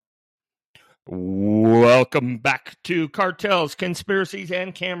Welcome back to Cartels, Conspiracies,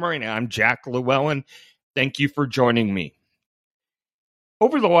 and Camarena. I'm Jack Llewellyn. Thank you for joining me.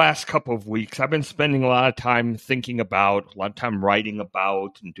 Over the last couple of weeks, I've been spending a lot of time thinking about, a lot of time writing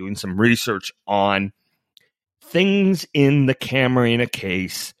about, and doing some research on things in the Camarena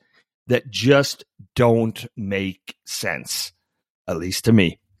case that just don't make sense, at least to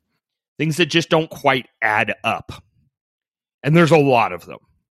me. Things that just don't quite add up. And there's a lot of them.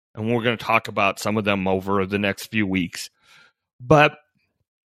 And we're going to talk about some of them over the next few weeks. But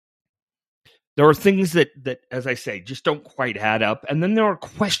there are things that, as I say, just don't quite add up. And then there are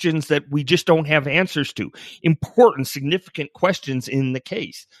questions that we just don't have answers to. Important, significant questions in the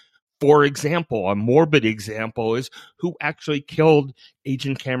case. For example, a morbid example is who actually killed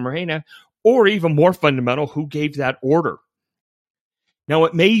Agent Camarena, or even more fundamental, who gave that order. Now,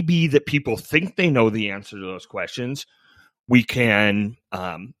 it may be that people think they know the answer to those questions. We can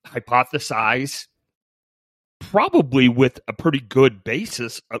hypothesize, probably with a pretty good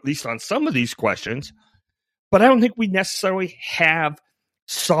basis, at least on some of these questions, but I don't think we necessarily have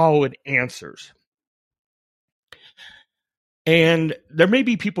solid answers. And there may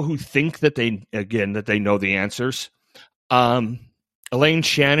be people who think that they know the answers. Elaine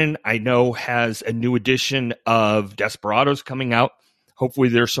Shannon, I know, has a new edition of Desperados coming out. Hopefully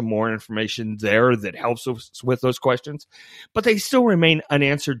there's some more information there that helps us with those questions. But they still remain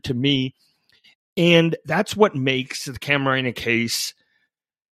unanswered to me. And that's what makes the Camarena case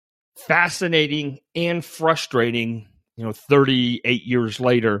fascinating and frustrating, 38 years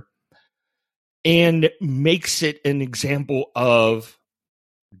later, and makes it an example of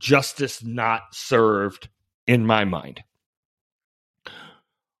justice not served in my mind.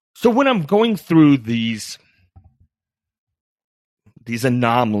 So when I'm going through these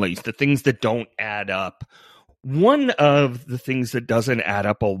anomalies, the things that don't add up, one of the things that doesn't add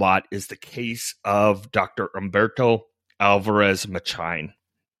up a lot is the case of Dr. Humberto Alvarez Machain.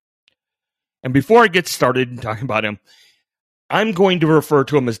 And before I get started talking about him, I'm going to refer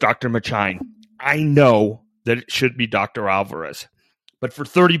to him as Dr. Machain. I know that it should be Dr. Alvarez, but for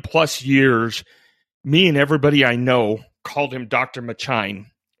 30 plus years, me and everybody I know called him Dr. Machain.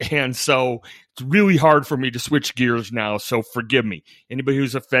 And so it's really hard for me to switch gears now, so forgive me. Anybody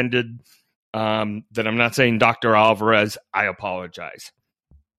who's offended that I'm not saying Dr. Alvarez, I apologize.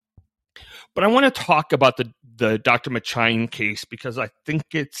 But I want to talk about the Dr. Machain case because I think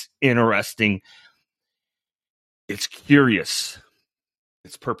it's interesting. It's curious.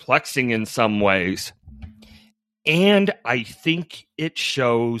 It's perplexing in some ways. And I think it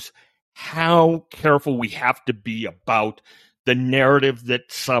shows how careful we have to be about the narrative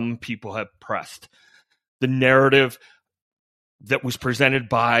that some people have pressed, the narrative that was presented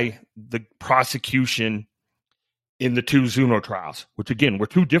by the prosecution in the two Zuno trials, which again were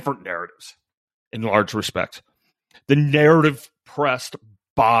two different narratives in large respects. The narrative pressed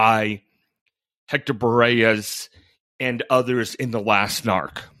by Hector Berreyes and others in the Last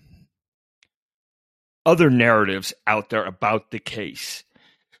Narc. Other narratives out there about the case.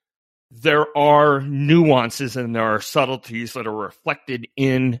 There are nuances and there are subtleties that are reflected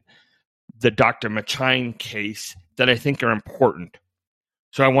in the Dr. Machain case that I think are important.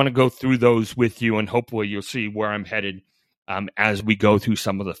 So I want to go through those with you, and hopefully you'll see where I'm headed as we go through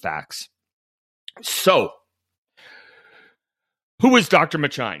some of the facts. So, who is Dr.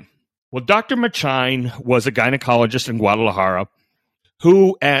 Machain? Well, Dr. Machain was a gynecologist in Guadalajara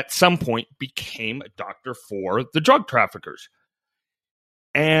who at some point became a doctor for the drug traffickers.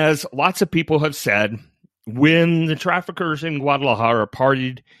 As lots of people have said, when the traffickers in Guadalajara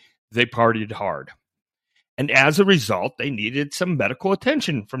partied, they partied hard. And as a result, they needed some medical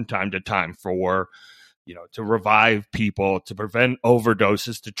attention from time to time for, to revive people, to prevent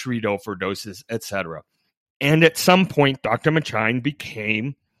overdoses, to treat overdoses, etc. And at some point, Dr. Machain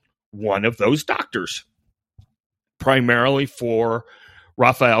became one of those doctors, primarily for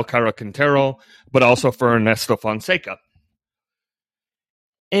Rafael Caro Quintero, but also for Ernesto Fonseca.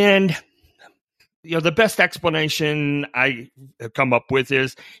 And, the best explanation I have come up with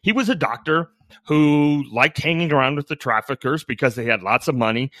is he was a doctor who liked hanging around with the traffickers because they had lots of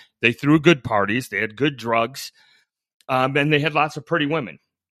money. They threw good parties. They had good drugs. And they had lots of pretty women.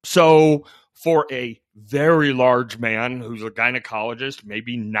 So for a very large man who's a gynecologist,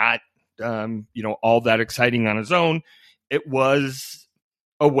 maybe not, all that exciting on his own, it was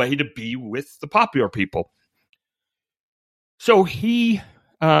a way to be with the popular people. So he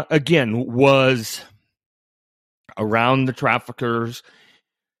again, was around the traffickers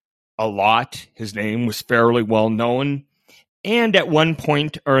a lot. His name was fairly well known. And at one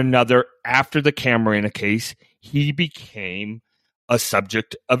point or another, after the Camarena case, he became a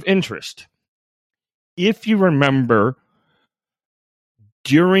subject of interest. if you remember,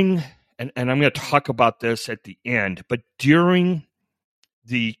 during, and I'm going to talk about this at the end, but during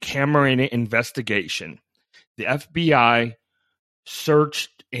the Camarena investigation, the FBI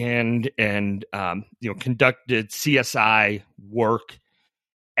searched and conducted CSI work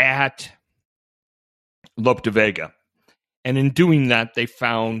at Lope de Vega. And in doing that, they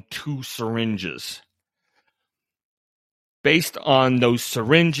found 2 syringes. Based on those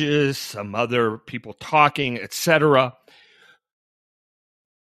syringes, some other people talking, etc.,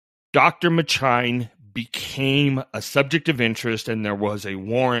 Dr. Machain became a subject of interest, and there was a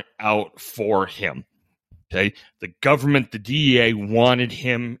warrant out for him. Okay, the government, the DEA, wanted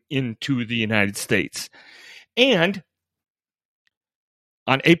him into the United States. And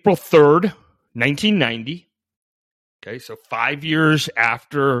on April 3rd, 1990, okay, so 5 years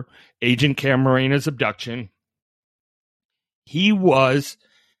after Agent Camarena's abduction, he was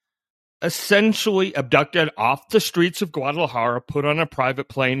essentially abducted off the streets of Guadalajara, put on a private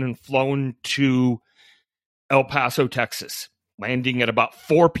plane, and flown to El Paso, Texas, landing at about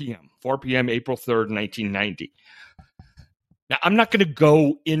 4 p.m., April 3rd, 1990. Now, I'm not going to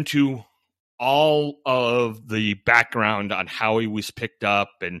go into all of the background on how he was picked up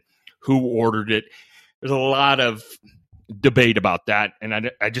and who ordered it. There's a lot of debate about that,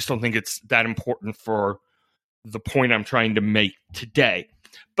 and I just don't think it's that important for the point I'm trying to make today.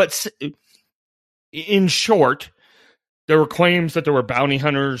 But in short, there were claims that there were bounty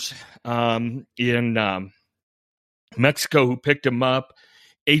hunters in Mexico who picked him up.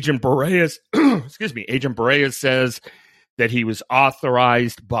 Agent Bareas, Agent Bareas says that he was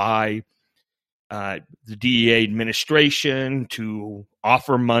authorized by the DEA administration to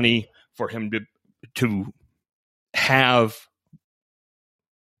offer money for him to have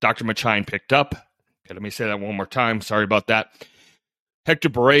Dr. Machain picked up. Okay, let me say that one more time. Sorry about that. Hector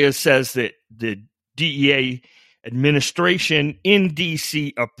Bareas says that the DEA administration in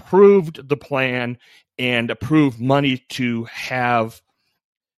D.C. approved the plan and approved money to have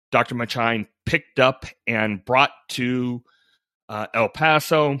Dr. Machain picked up and brought to El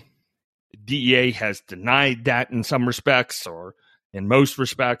Paso. DEA has denied that in some respects, or in most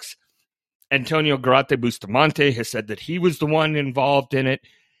respects. Antonio Garate Bustamante has said that he was the one involved in it.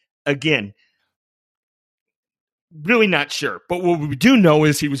 Again, really not sure. But what we do know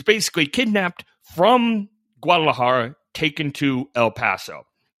is he was basically kidnapped from Guadalajara, taken to El Paso.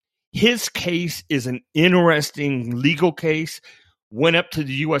 His case is an interesting legal case. Went up to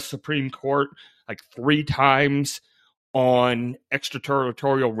the U.S. Supreme Court like 3 times on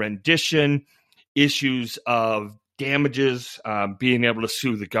extraterritorial rendition, issues of damages, being able to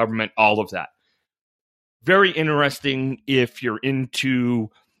sue the government, all of that. Very interesting if you're into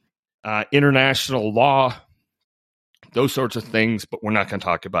international law, those sorts of things, but we're not going to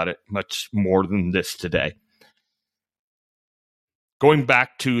talk about it much more than this today. Going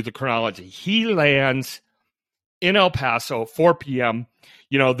back to the chronology, he lands in El Paso, 4 p.m.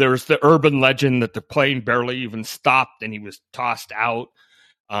 You know, there's the urban legend that the plane barely even stopped and he was tossed out.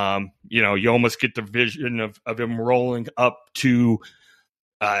 You almost get the vision of him rolling up to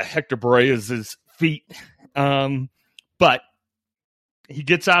Hector Bareas' feet. But he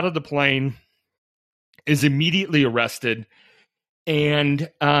gets out of the plane, is immediately arrested, and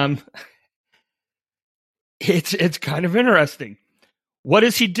it's kind of interesting. What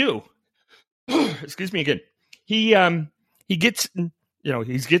does he do? Excuse me again. He gets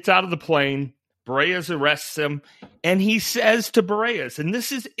out of the plane. Bareas arrests him, and he says to Bareas, and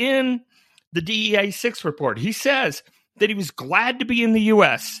this is in the DEA 6 report, he says that he was glad to be in the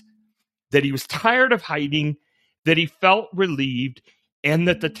U.S., that he was tired of hiding, that he felt relieved, and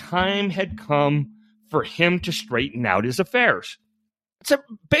that the time had come for him to straighten out his affairs. It's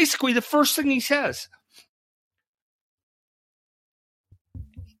basically the first thing he says.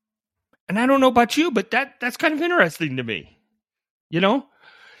 And I don't know about you, but that's kind of interesting to me,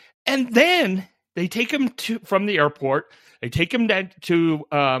 And then they take him from the airport. They take him down to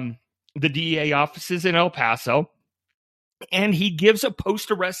the DEA offices in El Paso, and he gives a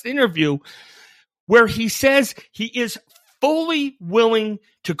post-arrest interview where he says he is fully willing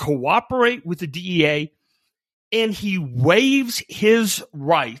to cooperate with the DEA, and he waives his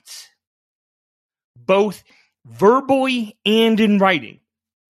rights, both verbally and in writing.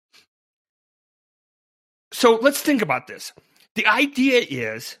 So let's think about this. The idea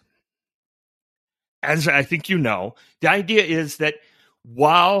is, as I think you know, the idea is that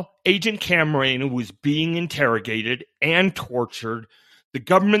while Agent Camarena was being interrogated and tortured, the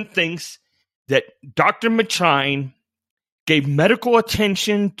government thinks that Dr. Machain gave medical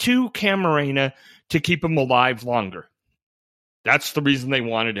attention to Camarena to keep him alive longer. That's the reason they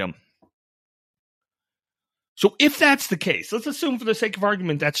wanted him. So if that's the case, let's assume for the sake of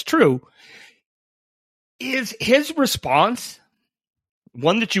argument that's true. Is his response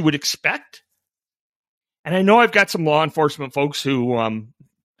one that you would expect? And I know I've got some law enforcement folks who,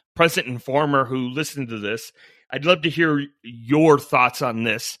 present and former, who listen to this. I'd love to hear your thoughts on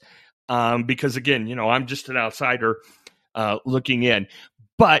this because, again, I'm just an outsider looking in.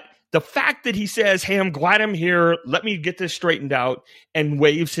 But the fact that he says, hey, I'm glad I'm here, let me get this straightened out, and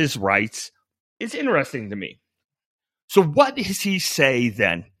waives his rights is interesting to me. So what does he say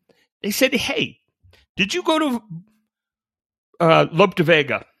then? They said, hey, did you go to Lope de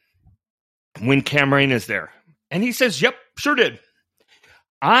Vega when Camarena is there? And he says, yep, sure did.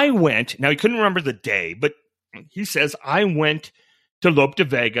 I went, now he couldn't remember the day, but he says, I went to Lope de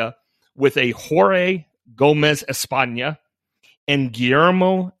Vega with a Jorge Gomez España and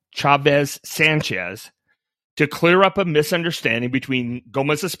Guillermo Chavez Sanchez to clear up a misunderstanding between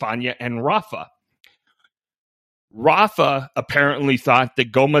Gomez España and Rafa. Rafa apparently thought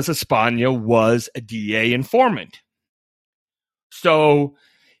that Gomez España was a DA informant. So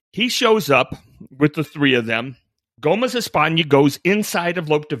he shows up with the three of them. Gomez España goes inside of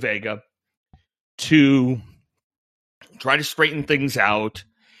Lope de Vega to try to straighten things out.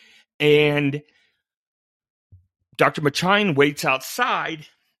 And Dr. Machain waits outside,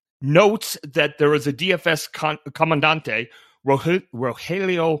 notes that there is a DFS Comandante,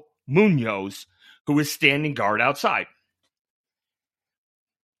 Rogelio Munoz, who is standing guard outside.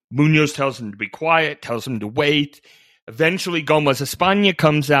 Munoz tells him to be quiet, tells him to wait. Eventually, Gomez España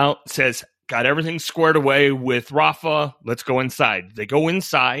comes out, says, got everything squared away with Rafa, let's go inside. They go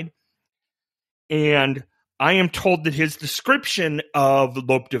inside, and I am told that his description of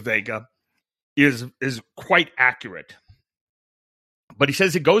Lope de Vega is quite accurate. But he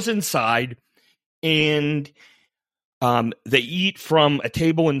says it goes inside, and they eat from a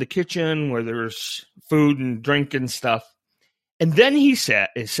table in the kitchen where there's food and drink and stuff. And then he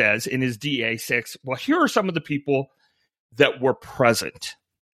says in his DA6, well, here are some of the people that were present.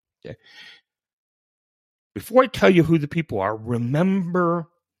 Okay. Before I tell you who the people are, remember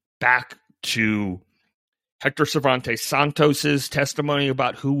back to Hector Cervantes Santos's testimony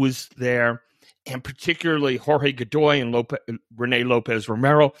about who was there, and particularly Jorge Godoy and Rene Lopez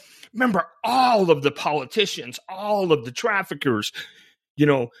Romero. Remember all of the politicians, all of the traffickers,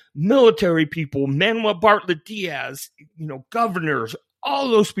 military people, Manuel Bartlett Diaz, governors, all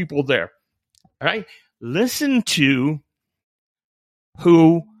those people there. All right? Listen to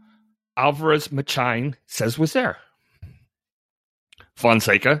who Alvarez Machain says was there.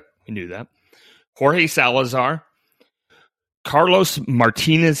 Fonseca, we knew that. Jorge Salazar, Carlos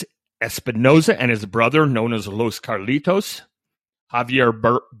Martinez Espinoza and his brother, known as Los Carlitos,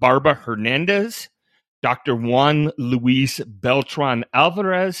 Javier Barba Hernandez, Dr. Juan Luis Beltran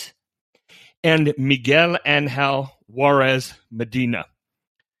Alvarez, and Miguel Angel Juarez Medina.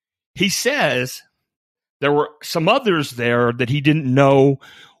 He says there were some others there that he didn't know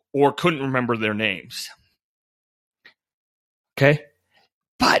or couldn't remember their names. Okay?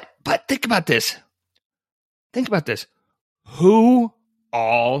 But think about this. Think about this. Who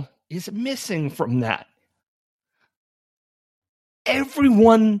all is missing from that? Not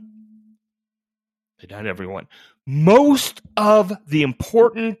everyone. Most of the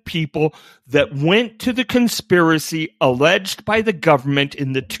important people that went to the conspiracy alleged by the government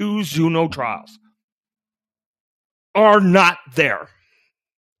in the 2 Zuno trials are not there,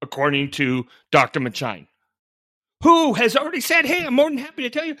 according to Dr. Machain, who has already said, hey, I'm more than happy to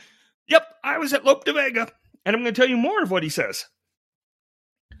tell you, yep, I was at Lope de Vega, and I'm going to tell you more of what he says.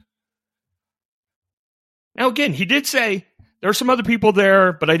 Now, again, he did say there are some other people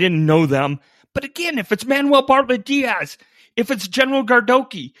there, but I didn't know them. But again, if it's Manuel Bartlett Diaz, if it's General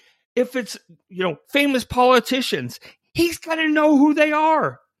Gardoki, if it's, famous politicians, he's got to know who they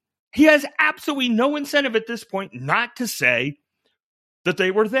are. He has absolutely no incentive at this point not to say that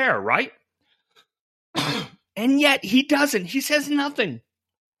they were there, right? And yet he doesn't. He says nothing.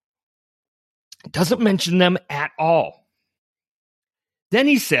 Doesn't mention them at all. Then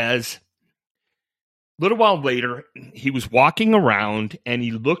he says, a little while later, he was walking around and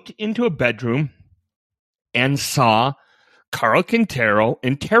he looked into a bedroom and saw Caro Quintero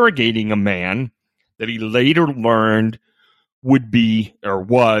interrogating a man that he later learned would be or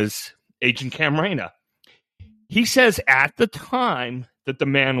was Agent Camarena. He says at the time that the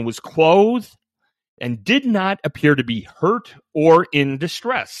man was clothed and did not appear to be hurt or in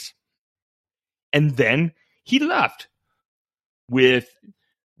distress. And then he left with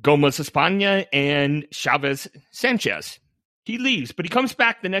Gomez España and Chavez Sanchez. He leaves, but he comes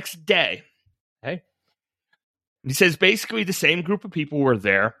back the next day. Okay? He says basically the same group of people were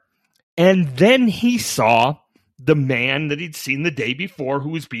there. And then he saw the man that he'd seen the day before who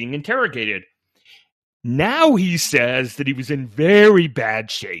was being interrogated. Now he says that he was in very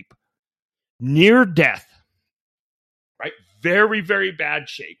bad shape, near death, right? Very, very bad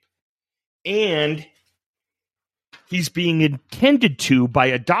shape. And he's being attended to by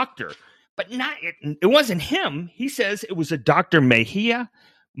a doctor, but it wasn't him. He says it was a Dr. Machain.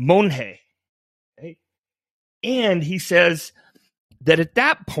 Okay? And he says that at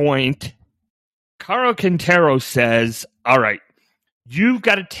that point, Caro Quintero says, all right, you've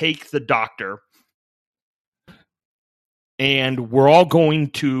got to take the doctor and we're all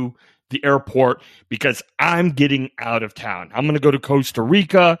going to the airport because I'm getting out of town. I'm going to go to Costa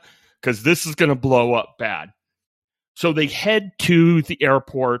Rica because this is going to blow up bad. So they head to the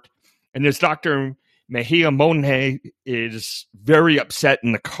airport, and this Dr. Machain is very upset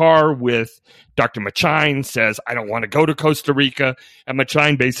in the car with Dr. Machain, says, I don't want to go to Costa Rica. And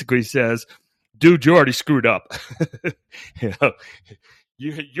Machain basically says, dude, you already screwed up.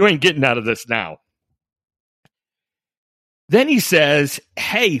 You ain't getting out of this now. Then he says,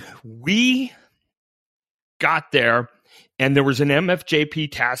 hey, we got there, and there was an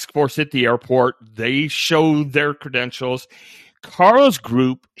MFJP task force at the airport. They showed their credentials. Caro's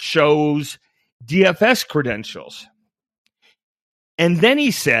group shows DFS credentials. And then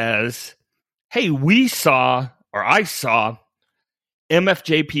he says, hey, I saw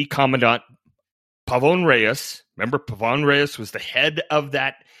MFJP Commandant Pavon Reyes. Remember, Pavon Reyes was the head of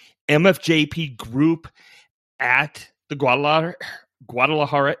that MFJP group at the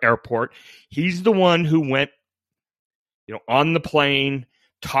Guadalajara airport. He's the one who went, on the plane,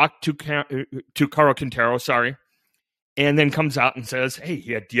 talked to Caro Quintero, and then comes out and says, hey,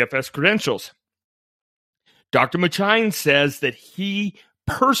 he had DFS credentials. Dr. Machain says that he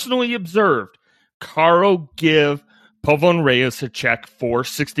personally observed Caro give Pavon Reyes a check for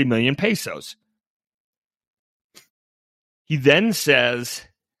 60 million pesos. He then says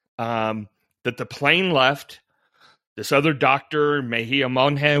that the plane left. This other doctor,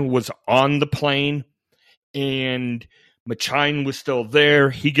 Machain, was on the plane, and Machain was still there.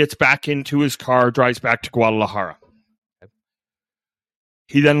 He gets back into his car, drives back to Guadalajara.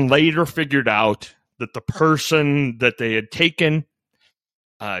 He then later figured out that the person that they had taken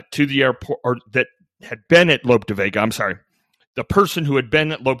to the airport, or that had been at Lope de Vega, the person who had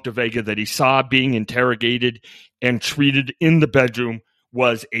been at Lope de Vega that he saw being interrogated and treated in the bedroom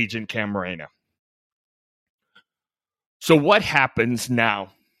was Agent Camarena. So what happens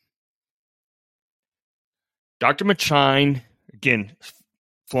now? Dr. Machain, again,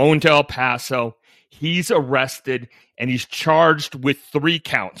 flown to El Paso. He's arrested, and he's charged with 3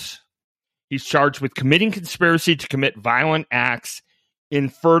 counts. He's charged with committing conspiracy to commit violent acts in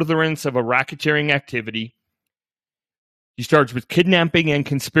furtherance of a racketeering activity. He's charged with kidnapping and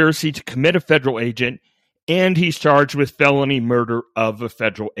conspiracy to commit a federal agent, and he's charged with felony murder of a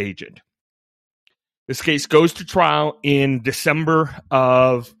federal agent. This case goes to trial in December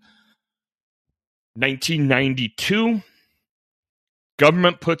of 1992.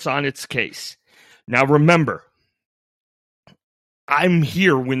 Government puts on its case. Now remember, I'm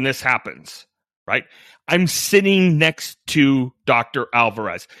here when this happens, right? I'm sitting next to Dr.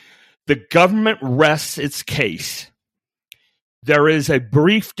 Alvarez. The government rests its case. There is a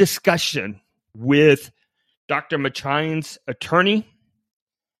brief discussion with Dr. Machain's attorney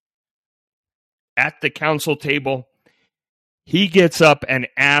at the counsel table. He gets up and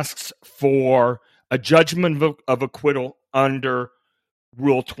asks for a judgment of acquittal under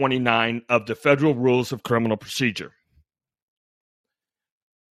Rule 29 of the Federal Rules of Criminal Procedure.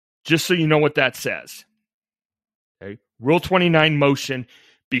 Just so you know what that says. Okay? Rule 29 motion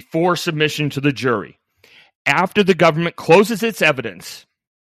before submission to the jury. After the government closes its evidence,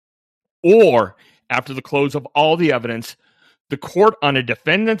 or after the close of all the evidence, the court on a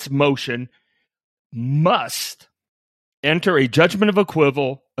defendant's motion must enter a judgment of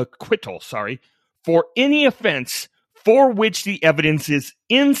acquittal, for any offense for which the evidence is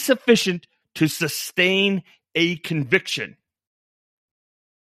insufficient to sustain a conviction.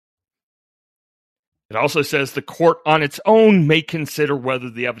 It also says the court on its own may consider whether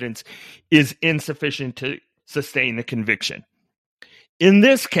the evidence is insufficient to sustain a conviction. In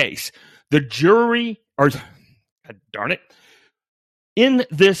this case, the jury, in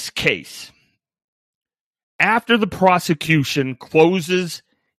this case, after the prosecution closes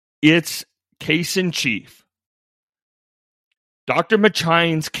its case in chief, Dr.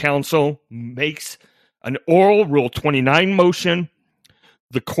 Machain's counsel makes an oral Rule 29 motion.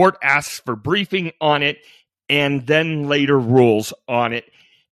 The court asks for briefing on it and then later rules on it.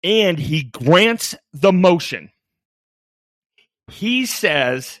 And he grants the motion. He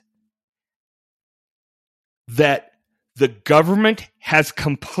says that the government has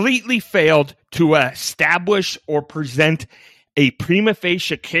completely failed to establish or present a prima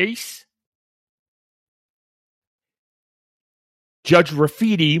facie case. Judge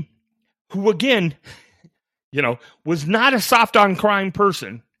Rafiti, who again, was not a soft on crime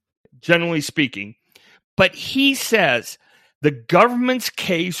person, generally speaking, but he says the government's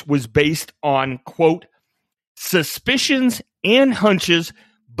case was based on, quote, suspicions and hunches,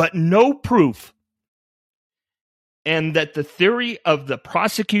 but no proof, and that the theory of the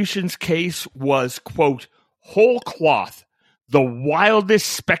prosecution's case was, quote, whole cloth, the wildest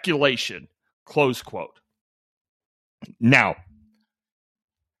speculation, close quote. Now,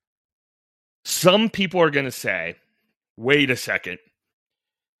 some people are going to say, wait a second,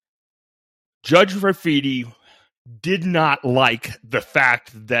 Judge Rafiti did not like the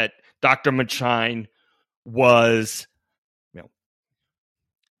fact that Dr. Machain was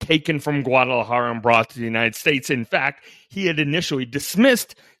taken from Guadalajara and brought to the United States. In fact, he had initially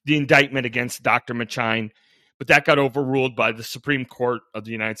dismissed the indictment against Dr. Machain, but that got overruled by the Supreme Court of the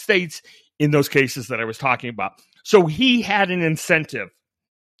United States in those cases that I was talking about. So he had an incentive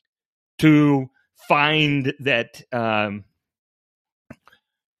to find that, to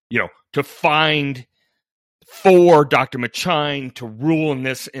find for Dr. Machain to rule in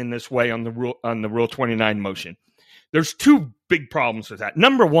this way on the Rule 29 motion. There's two big problems with that.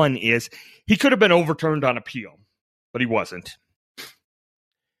 Number one is he could have been overturned on appeal, but he wasn't.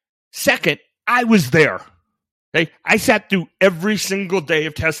 Second, I was there. Okay? I sat through every single day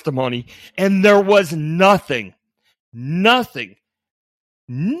of testimony, and there was nothing. I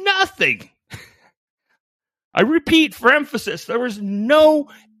repeat for emphasis, there was no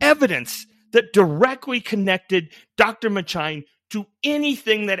evidence that directly connected Dr. Machain to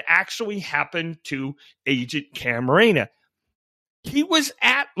anything that actually happened to Agent Camarena. He was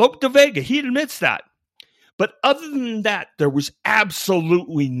at Lope de Vega. He admits that. But other than that, there was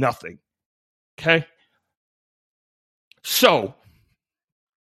absolutely nothing. Okay? So,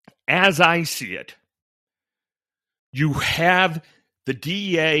 as I see it, you have the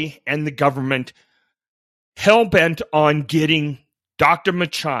DEA and the government hell-bent on getting Dr.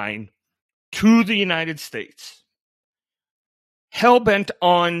 Machain to the United States. Hell-bent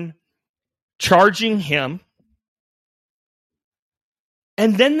on charging him,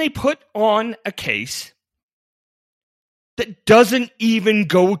 and then they put on a case that doesn't even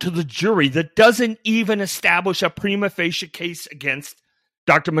go to the jury, that doesn't even establish a prima facie case against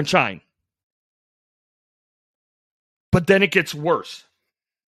Dr. Machain. But then it gets worse.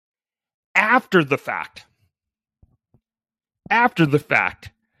 After the fact,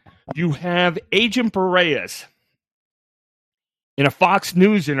 you have Agent Perez in a Fox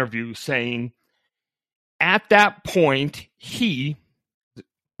News interview saying, at that point, let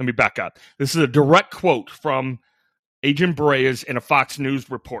me back up. This is a direct quote from Agent Perez in a Fox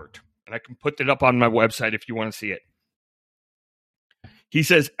News report. And I can put it up on my website if you want to see it. He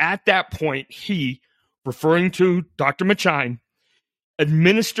says, at that point, he, referring to Dr. Machain,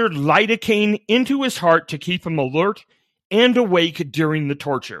 administered lidocaine into his heart to keep him alert and awake during the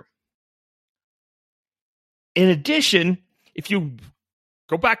torture. In addition, if you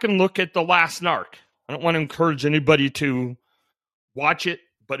go back and look at the Last Narc, I don't want to encourage anybody to watch it,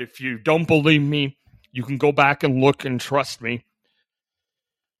 but if you don't believe me, you can go back and look and trust me.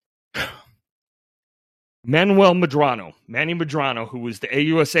 Manny Medrano, who was the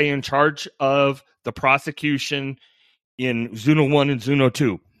AUSA in charge of the prosecution in Zuno I and Zuno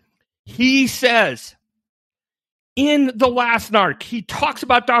II, he says in the Last Narc, he talks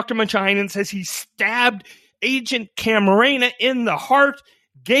about Dr. Machain and says he stabbed Agent Camarena in the heart,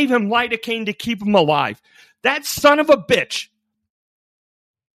 gave him lidocaine to keep him alive. That son of a bitch.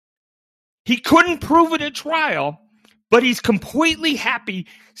 He couldn't prove it at trial, but he's completely happy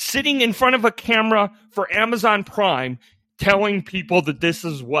sitting in front of a camera for Amazon Prime telling people that this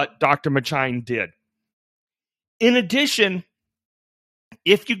is what Dr. Machain did. In addition,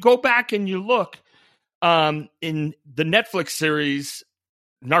 if you go back and you look in the Netflix series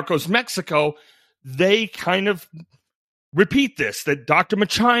Narcos Mexico, they kind of repeat this, that Dr.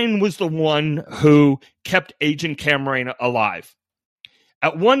 Machain was the one who kept Agent Camarena alive.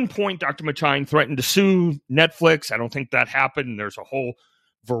 At one point, Dr. Machain threatened to sue Netflix. I don't think that happened. There's a whole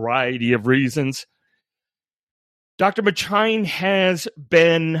variety of reasons. Dr. Machain has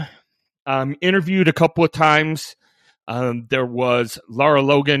been interviewed a couple of times. There was Lara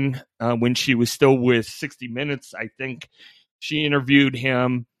Logan when she was still with 60 Minutes, I think. She interviewed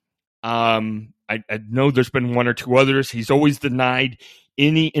him. I know there's been one or two others. He's always denied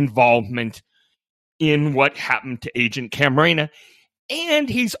any involvement in what happened to Agent Camarena. And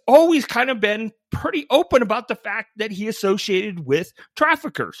he's always kind of been pretty open about the fact that he associated with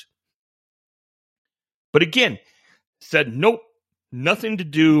traffickers. But again, said, nope, nothing to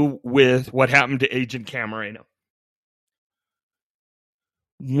do with what happened to Agent Camarena.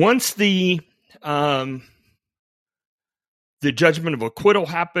 Once the judgment of acquittal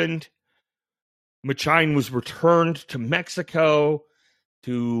happened, Machain was returned to Mexico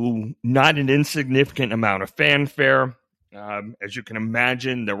to not an insignificant amount of fanfare. As you can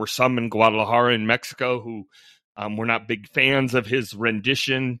imagine, there were some in Guadalajara in Mexico who were not big fans of his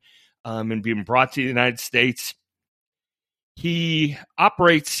rendition and being brought to the United States. He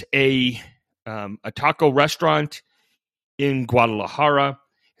operates a taco restaurant in Guadalajara.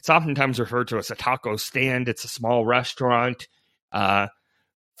 It's oftentimes referred to as a taco stand. It's a small restaurant.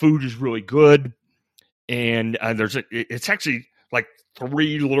 Food is really good. And it's actually like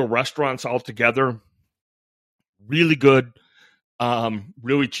 3 little restaurants all together. Really good,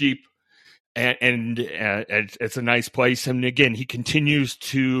 really cheap, and it's a nice place. And again, he continues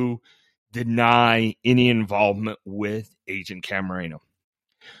to deny any involvement with Agent Camarena.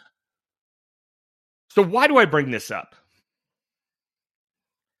 So why do I bring this up?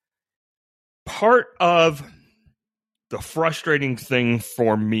 Part of the frustrating thing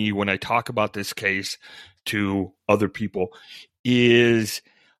for me when I talk about this case to other people is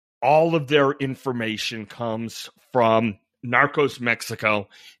all of their information comes from Narcos Mexico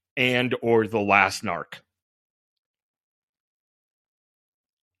and or the Last Narc.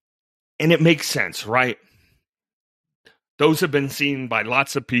 And it makes sense, right? Those have been seen by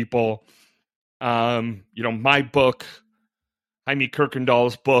lots of people. My book, Jaime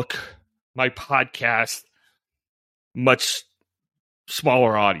Kirkendall's book, my podcast, much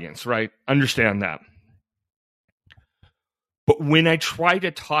smaller audience, right? Understand that. But when I try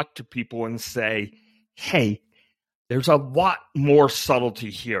to talk to people and say, hey, there's a lot more subtlety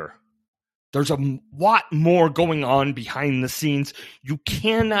here. There's a lot more going on behind the scenes. You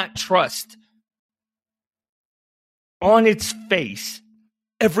cannot trust on its face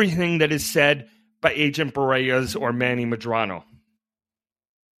everything that is said by Agent Bareas or Manny Medrano.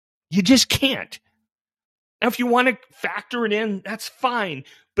 You just can't. Now, if you want to factor it in, that's fine.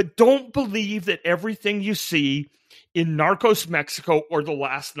 But don't believe that everything you see in Narcos Mexico or the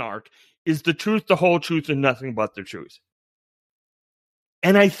Last Narc is the truth, the whole truth, and nothing but the truth.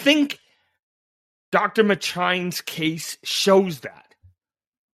 And I think Dr. Machain's case shows that.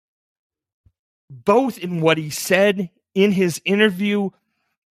 Both in what he said in his interview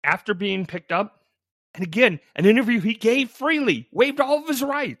after being picked up, and again, an interview he gave freely, waived all of his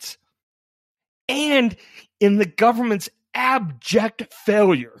rights, and in the government's abject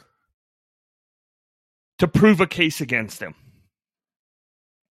failure to prove a case against him.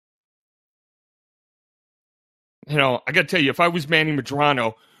 I got to tell you, if I was Manny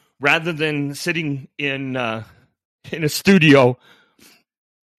Medrano, rather than sitting in a studio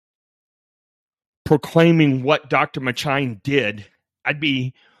proclaiming what Dr. Machain did, I'd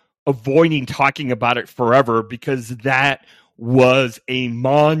be avoiding talking about it forever because that was a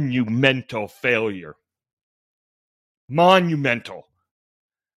monumental failure. Monumental.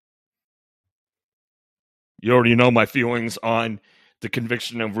 You already know my feelings on the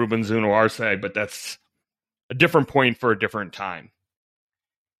conviction of Ruben Zuno Arce, but that's a different point for a different time.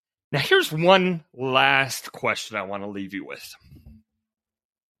 Now, here's one last question I want to leave you with.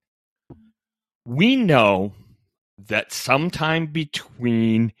 We know that sometime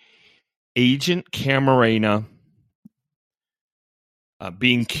between Agent Camarena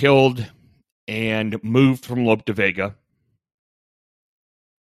being killed and moved from Lope de Vega,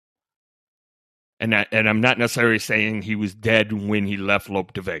 and I'm not necessarily saying he was dead when he left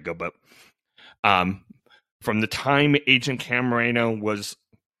Lope de Vega, but from the time Agent Camarena was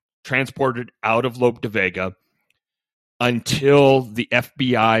transported out of Lope de Vega until the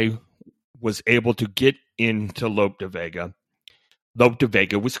FBI was able to get into Lope de Vega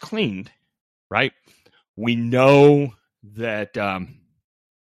was cleaned, right? We know that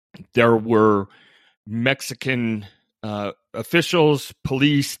there were Mexican officials,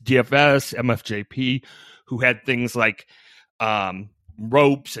 police, DFS, MFJP, who had things like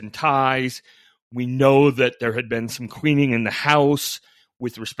ropes and ties. We know that there had been some cleaning in the house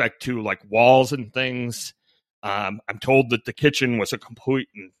with respect to like walls and things. I'm told that the kitchen was a complete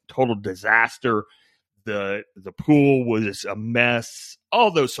and total disaster. The pool was a mess,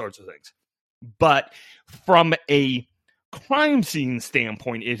 all those sorts of things. But from a crime scene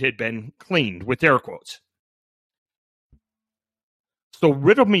standpoint, it had been cleaned, with air quotes. So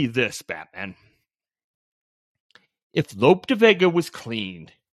riddle me this, Batman. If Lope de Vega was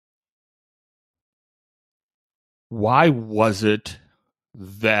cleaned, why was it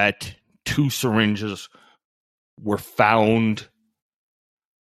that 2 syringes were found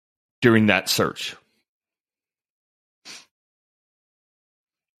during that search.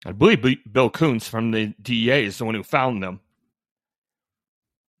 I believe Bill Koontz from the DEA is the one who found them.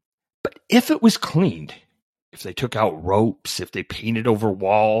 But if it was cleaned, if they took out ropes, if they painted over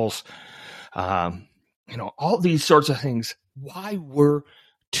walls, all these sorts of things, why were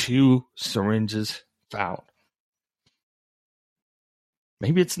 2 syringes found?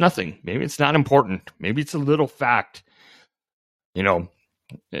 Maybe it's nothing. Maybe it's not important. Maybe it's a little fact.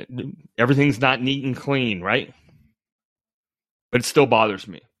 Everything's not neat and clean, right? But it still bothers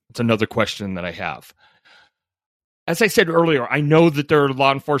me. It's another question that I have. As I said earlier, I know that there are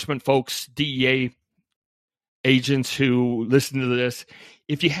law enforcement folks, DEA agents who listen to this.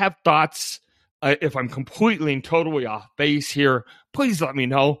 If you have thoughts, if I'm completely and totally off base here, please let me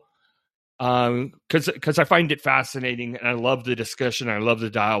know. Because I find it fascinating and I love the discussion. I love the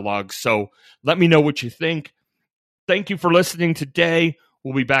dialogue. So let me know what you think. Thank you for listening today.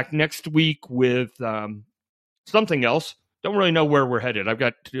 We'll be back next week with something else. Don't really know where we're headed. I've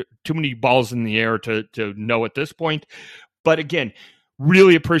got too many balls in the air to know at this point. But again,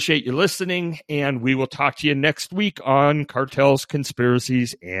 really appreciate you listening, and we will talk to you next week on Cartels,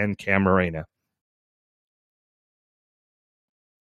 Conspiracies, and Camarena.